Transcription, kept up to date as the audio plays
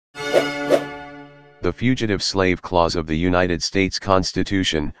The Fugitive Slave Clause of the United States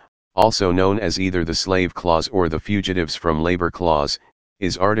Constitution, also known as either the Slave Clause or the Fugitives from Labor Clause,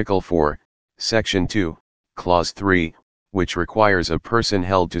 is Article 4, Section 2, Clause 3, which requires a person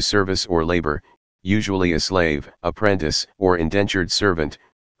held to service or labor, usually a slave, apprentice, or indentured servant,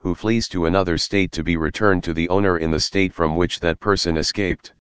 who flees to another state to be returned to the owner in the state from which that person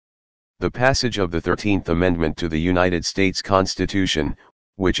escaped. The passage of the 13th Amendment to the United States Constitution,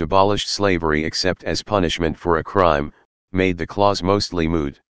 which abolished slavery except as punishment for a crime, made the clause mostly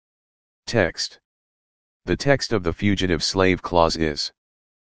moot. Text. The text of the Fugitive Slave Clause is: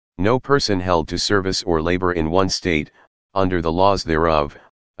 no person held to service or labor in one state, under the laws thereof,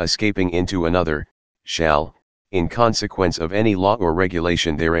 escaping into another, shall, in consequence of any law or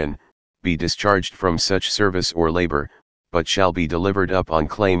regulation therein, be discharged from such service or labor, but shall be delivered up on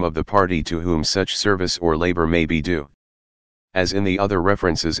claim of the party to whom such service or labor may be due. As in the other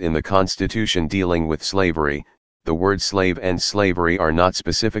references in the Constitution dealing with slavery, the word slave and slavery are not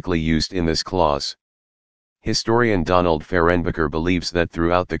specifically used in this clause. Historian Donald Fehrenbacher believes that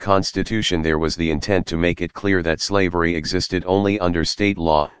throughout the Constitution there was the intent to make it clear that slavery existed only under state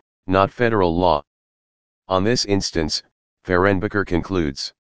law, not federal law. On this instance, Fehrenbacher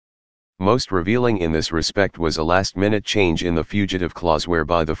concludes: most revealing in this respect was a last-minute change in the Fugitive Clause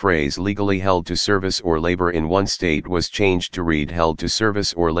whereby the phrase legally held to service or labor in one state was changed to read held to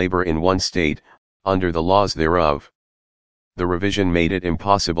service or labor in one state, under the laws thereof. The revision made it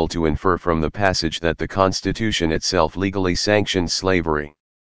impossible to infer from the passage that the Constitution itself legally sanctioned slavery.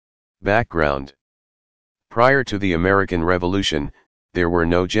 Background. Prior to the American Revolution, there were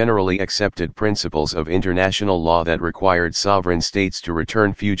no generally accepted principles of international law that required sovereign states to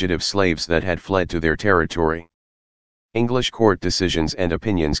return fugitive slaves that had fled to their territory. English court decisions and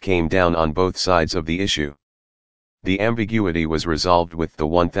opinions came down on both sides of the issue. The ambiguity was resolved with the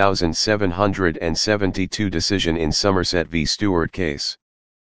 1772 decision in Somerset v. Stewart case.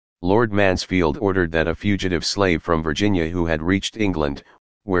 Lord Mansfield ordered that a fugitive slave from Virginia who had reached England,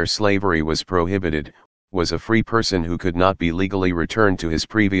 where slavery was prohibited, was a free person who could not be legally returned to his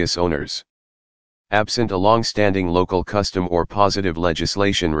previous owners. Absent a long-standing local custom or positive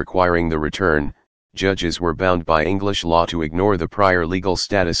legislation requiring the return, judges were bound by English law to ignore the prior legal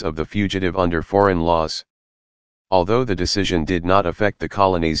status of the fugitive under foreign laws. Although the decision did not affect the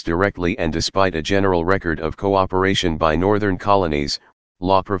colonies directly and despite a general record of cooperation by northern colonies,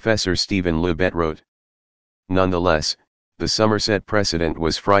 law professor Stephen Lubbett wrote, nonetheless, the Somerset precedent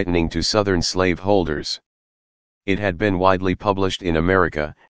was frightening to Southern slaveholders. It had been widely published in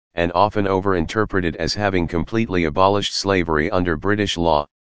America, and often overinterpreted as having completely abolished slavery under British law.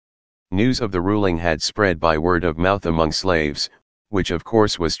 News of the ruling had spread by word of mouth among slaves, which of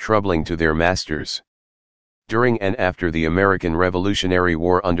course was troubling to their masters. During and after the American Revolutionary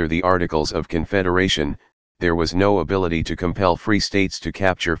War under the Articles of Confederation, there was no ability to compel free states to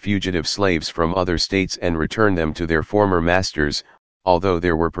capture fugitive slaves from other states and return them to their former masters, although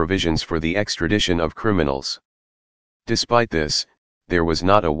there were provisions for the extradition of criminals. Despite this, there was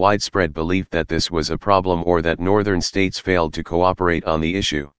not a widespread belief that this was a problem or that northern states failed to cooperate on the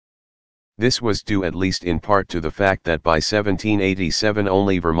issue. This was due at least in part to the fact that by 1787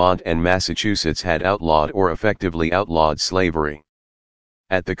 only Vermont and Massachusetts had outlawed or effectively outlawed slavery.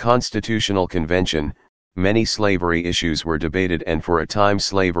 At the Constitutional Convention, many slavery issues were debated and for a time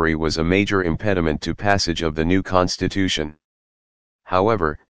slavery was a major impediment to passage of the new Constitution.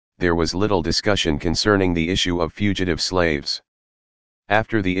 However, there was little discussion concerning the issue of fugitive slaves.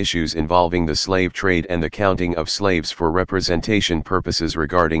 After the issues involving the slave trade and the counting of slaves for representation purposes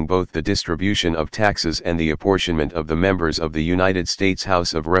regarding both the distribution of taxes and the apportionment of the members of the United States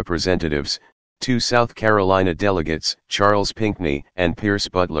House of Representatives, two South Carolina delegates, Charles Pinckney and Pierce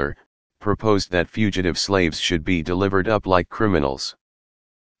Butler, proposed that fugitive slaves should be delivered up like criminals.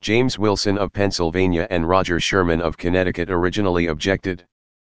 James Wilson of Pennsylvania and Roger Sherman of Connecticut originally objected.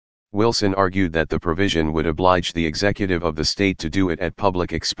 Wilson argued that the provision would oblige the executive of the state to do it at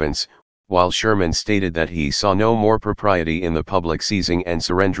public expense, while Sherman stated that he saw no more propriety in the public seizing and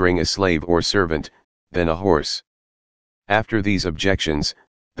surrendering a slave or servant, than a horse. After these objections,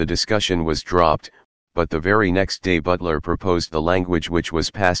 the discussion was dropped, but the very next day Butler proposed the language which was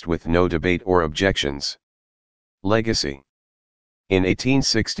passed with no debate or objections. Legacy. In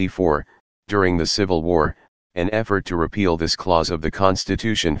 1864, during the Civil War, an effort to repeal this clause of the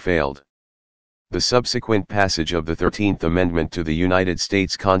Constitution failed. The subsequent passage of the 13th Amendment to the United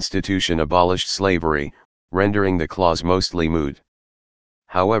States Constitution abolished slavery, rendering the clause mostly moot.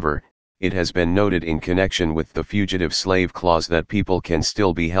 However, it has been noted in connection with the Fugitive Slave Clause that people can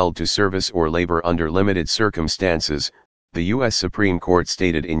still be held to service or labor under limited circumstances, The U.S. Supreme Court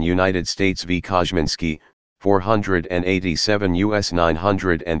stated in United States v. Kosminski, 487 U.S.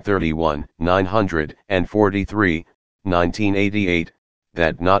 931, 943, 1988,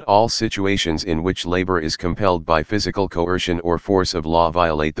 that not all situations in which labor is compelled by physical coercion or force of law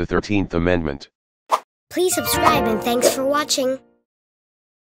violate the 13th Amendment. Please subscribe and thanks for watching.